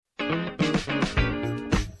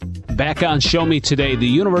Back on Show Me Today, the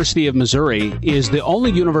University of Missouri is the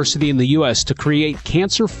only university in the U.S. to create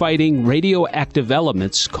cancer-fighting radioactive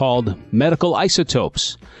elements called medical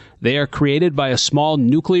isotopes. They are created by a small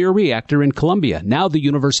nuclear reactor in Columbia. Now the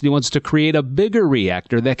university wants to create a bigger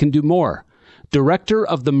reactor that can do more. Director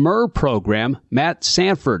of the MER program, Matt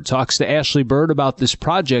Sanford, talks to Ashley Bird about this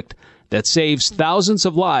project that saves thousands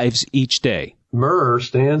of lives each day. MER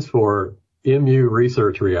stands for MU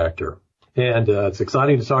Research Reactor. And it's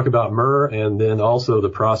exciting to talk about MER and then also the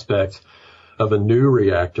prospect of a new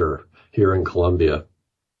reactor here in Columbia.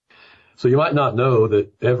 So you might not know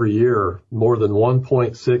that every year more than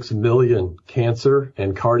 1.6 million cancer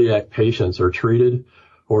and cardiac patients are treated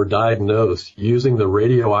or diagnosed using the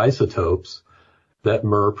radioisotopes that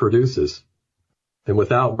MER produces. And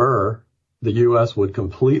without MER, the U.S. would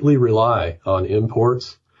completely rely on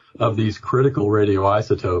imports of these critical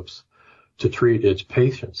radioisotopes to treat its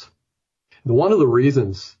patients. One of the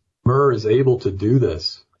reasons MER is able to do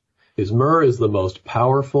this is MER is the most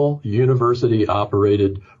powerful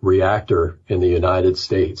university-operated reactor in the United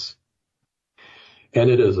States. And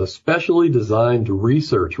it is a specially designed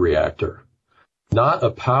research reactor, not a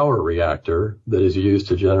power reactor that is used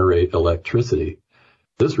to generate electricity.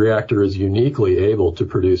 This reactor is uniquely able to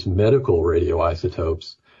produce medical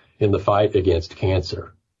radioisotopes in the fight against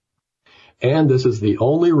cancer. And this is the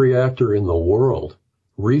only reactor in the world,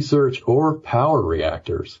 research or power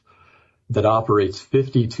reactors, that operates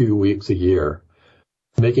 52 weeks a year,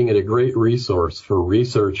 making it a great resource for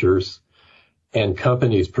researchers and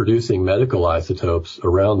companies producing medical isotopes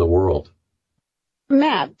around the world.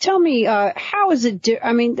 Matt, tell me, how is it,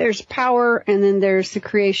 there's power and then there's the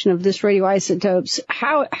creation of this radioisotopes.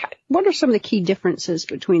 What are some of the key differences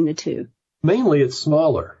between the two? Mainly it's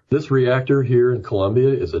smaller. This reactor here in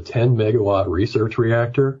Columbia is a 10 megawatt research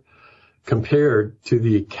reactor compared to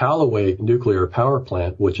the Callaway nuclear power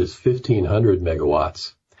plant, which is 1,500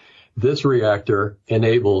 megawatts. This reactor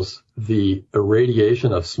enables the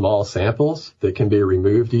irradiation of small samples that can be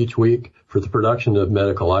removed each week for the production of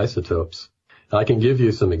medical isotopes. I can give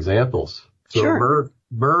you some examples. Sure. So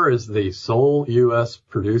MER is the sole U.S.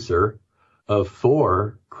 producer of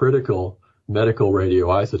 4 critical medical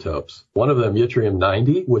radioisotopes. One of them,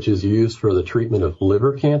 yttrium-90, which is used for the treatment of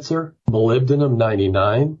liver cancer.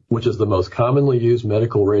 Molybdenum-99, which is the most commonly used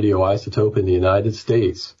medical radioisotope in the United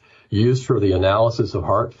States, used for the analysis of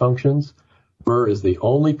heart functions. MER is the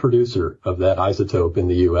only producer of that isotope in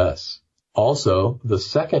the U.S. Also, the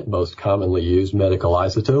second most commonly used medical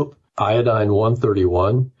isotope,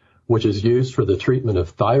 iodine-131, which is used for the treatment of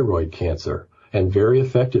thyroid cancer and very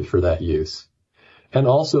effective for that use. And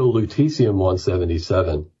also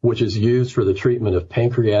lutetium-177, which is used for the treatment of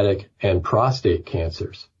pancreatic and prostate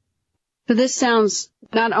cancers. So this sounds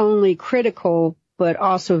not only critical, but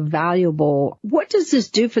also valuable. What does this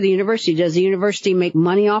do for the university? Does the university make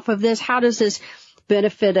money off of this? How does this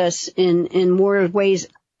benefit us in more ways,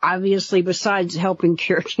 obviously, besides helping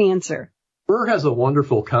cure cancer? MER has a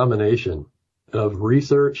wonderful combination of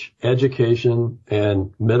research, education,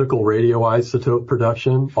 and medical radioisotope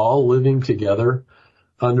production, all living together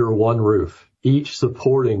under one roof, each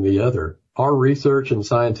supporting the other. Our research and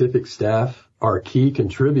scientific staff are key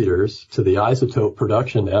contributors to the isotope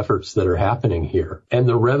production efforts that are happening here. And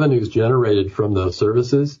the revenues generated from those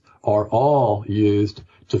services are all used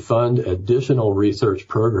to fund additional research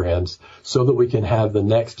programs so that we can have the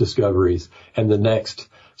next discoveries and the next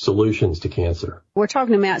solutions to cancer. We're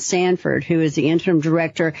talking to Matt Sanford, who is the interim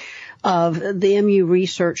director of the MU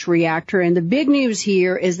Research Reactor. And the big news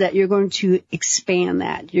here is that you're going to expand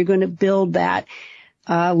that. You're going to build that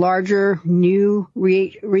larger, new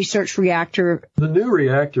research reactor. The new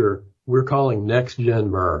reactor we're calling Next Gen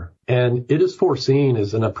MER, and it is foreseen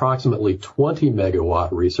as an approximately 20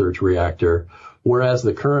 megawatt research reactor, whereas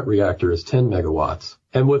the current reactor is 10 megawatts.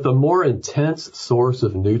 And with a more intense source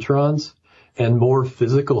of neutrons and more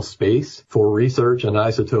physical space for research and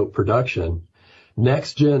isotope production,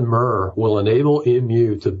 Next Gen MER will enable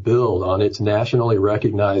MU to build on its nationally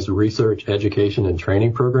recognized research, education, and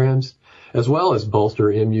training programs, as well as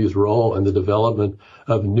bolster MU's role in the development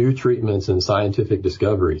of new treatments and scientific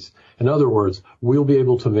discoveries. In other words, we'll be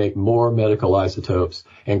able to make more medical isotopes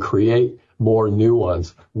and create more new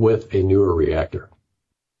ones with a newer reactor.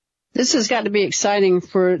 This has got to be exciting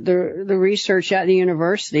for the research at the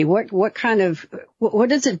university. What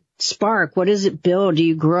does it spark? What does it build? Do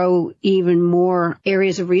you grow even more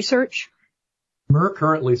areas of research? MER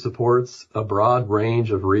currently supports a broad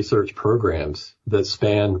range of research programs that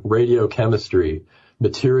span radiochemistry,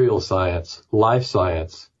 material science, life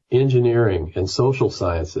science, engineering, and social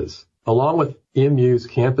sciences. Along with MU's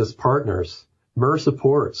campus partners, MER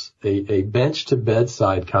supports a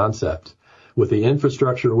bench-to-bedside concept with the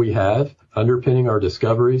infrastructure we have underpinning our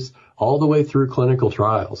discoveries all the way through clinical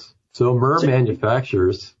trials. So MER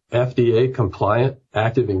manufactures FDA-compliant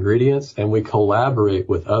active ingredients, and we collaborate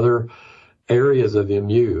with other areas of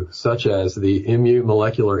MU, such as the MU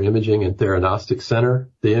Molecular Imaging and Theranostic Center,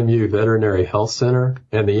 the MU Veterinary Health Center,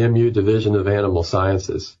 and the MU Division of Animal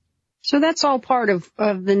Sciences. So that's all part of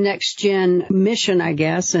the next gen mission, I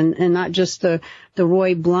guess, and not just the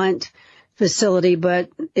Roy Blunt facility, but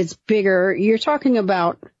it's bigger. You're talking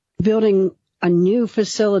about building a new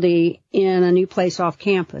facility in a new place off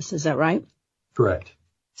campus. Is that right? Correct.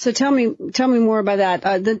 So tell me more about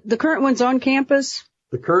that. The current one's on campus?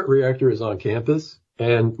 The current reactor is on campus,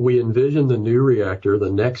 and we envision the new reactor,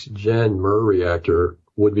 the next gen MER reactor,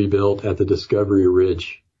 would be built at the Discovery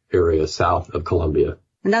Ridge area south of Columbia.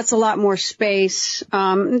 And that's a lot more space.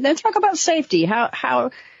 Then talk about safety.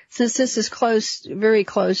 How, since this is very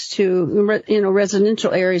close to,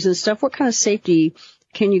 residential areas and stuff, what kind of safety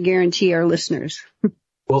can you guarantee our listeners?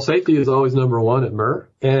 Well, safety is always number one at MER,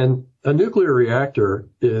 and a nuclear reactor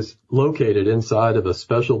is located inside of a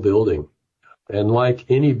special building. And like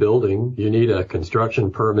any building, you need a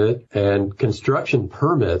construction permit, and construction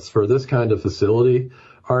permits for this kind of facility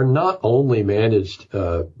are not only managed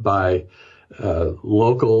by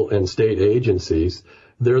local and state agencies.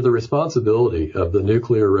 They're the responsibility of the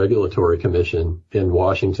Nuclear Regulatory Commission in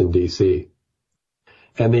Washington, D.C.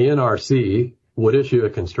 And the NRC would issue a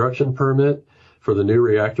construction permit for the new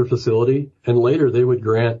reactor facility, and later they would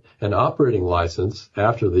grant an operating license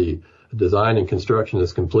after the design and construction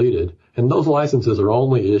is completed. And those licenses are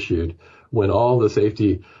only issued when all the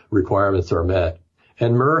safety requirements are met.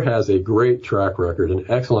 And MER has a great track record, an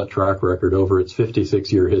excellent track record over its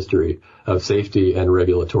 56-year history of safety and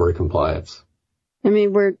regulatory compliance. I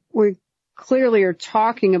mean, we clearly are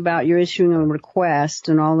talking about you're issuing a request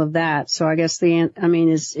and all of that. So I guess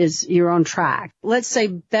is you're on track. Let's say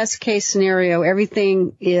best case scenario,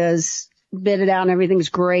 everything is bidded out and everything's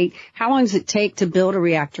great. How long does it take to build a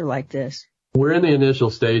reactor like this? We're in the initial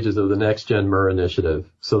stages of the Next Gen MER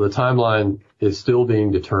initiative, so the timeline is still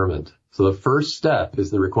being determined. So the first step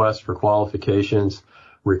is the request for qualifications,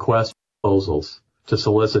 request proposals to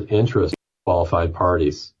solicit interest from qualified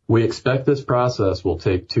parties. We expect this process will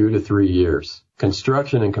take 2 to 3 years.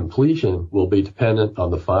 Construction and completion will be dependent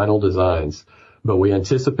on the final designs, but we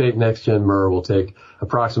anticipate Next Gen MER will take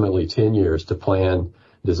approximately 10 years to plan,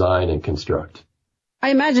 design, and construct. I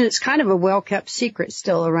imagine it's kind of a well-kept secret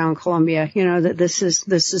still around Columbia, that this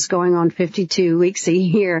is going on 52 weeks a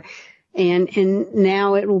year. And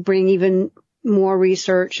now it will bring even more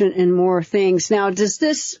research and more things. Now, does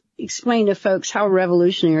this explain to folks how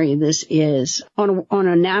revolutionary this is on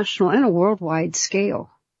a national and a worldwide scale?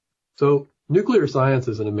 So nuclear science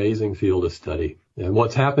is an amazing field of study. And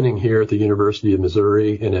what's happening here at the University of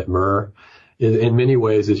Missouri and at MER in many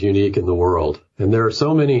ways is unique in the world. And there are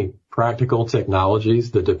so many practical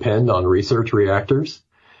technologies that depend on research reactors.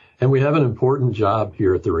 And we have an important job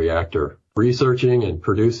here at the reactor, researching and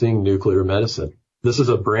producing nuclear medicine. This is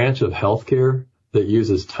a branch of healthcare that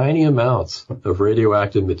uses tiny amounts of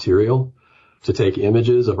radioactive material to take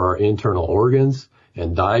images of our internal organs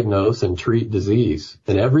and diagnose and treat disease.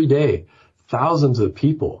 And every day, thousands of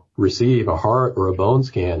people receive a heart or a bone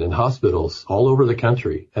scan in hospitals all over the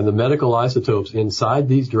country. And the medical isotopes inside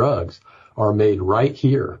these drugs are made right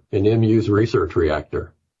here in MU's research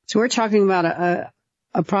reactor. So we're talking about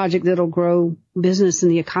a project that'll grow business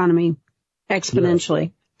and the economy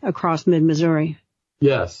exponentially across mid-Missouri.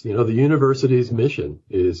 Yes. The university's mission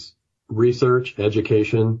is research,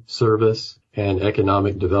 education, service, and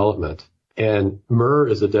economic development. And MER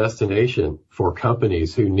is a destination for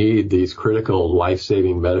companies who need these critical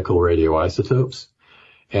life-saving medical radioisotopes.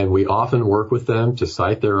 And we often work with them to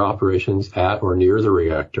site their operations at or near the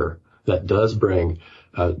reactor. That does bring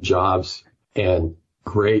jobs and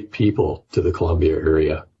great people to the Columbia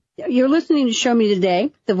area. You're listening to Show Me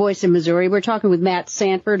Today, the Voice of Missouri. We're talking with Matt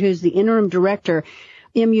Sanford, who's the interim director,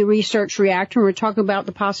 MU Research Reactor. And we're talking about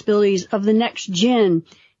the possibilities of the next gen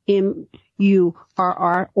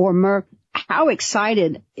MURR or MER. How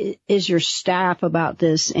excited is your staff about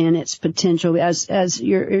this and its potential as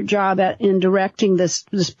your job in directing this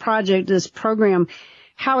project, this program?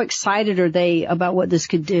 How excited are they about what this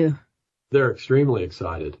could do? They're extremely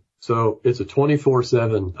excited. So it's a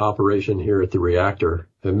 24/7 operation here at the reactor,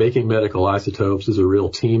 and making medical isotopes is a real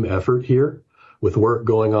team effort here with work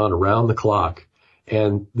going on around the clock.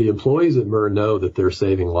 And the employees at MER know that they're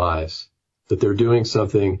saving lives, that they're doing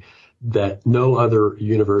something that no other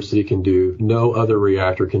university can do, no other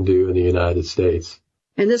reactor can do in the United States.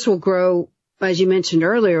 And this will grow as you mentioned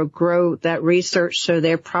earlier, grow that research. So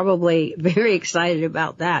they're probably very excited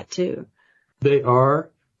about that too. They are.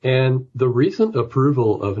 And the recent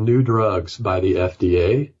approval of new drugs by the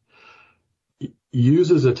FDA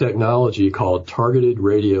uses a technology called targeted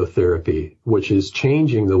radiotherapy, which is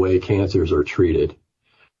changing the way cancers are treated.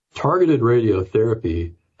 Targeted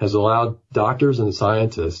radiotherapy has allowed doctors and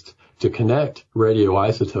scientists to connect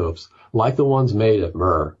radioisotopes like the ones made at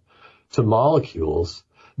MER to molecules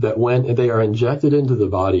that when they are injected into the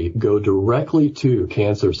body go directly to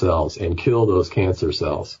cancer cells and kill those cancer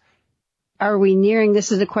cells. Are we nearing,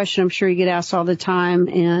 this is a question I'm sure you get asked all the time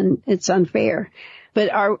and it's unfair, but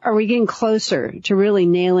are we getting closer to really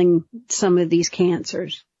nailing some of these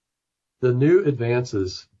cancers? The new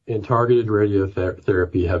advances in targeted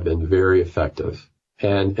radiotherapy have been very effective.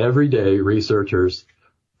 And every day researchers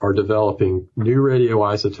are developing new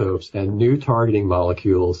radioisotopes and new targeting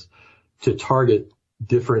molecules to target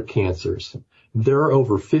different cancers. There are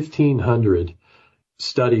over 1,500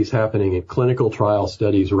 studies happening in clinical trial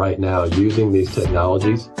studies right now using these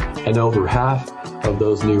technologies, and over half of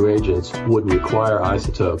those new agents would require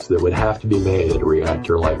isotopes that would have to be made at a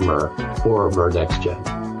reactor like MER or MER Next Gen.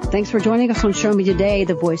 Thanks for joining us on Show Me Today,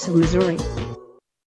 the Voice of Missouri.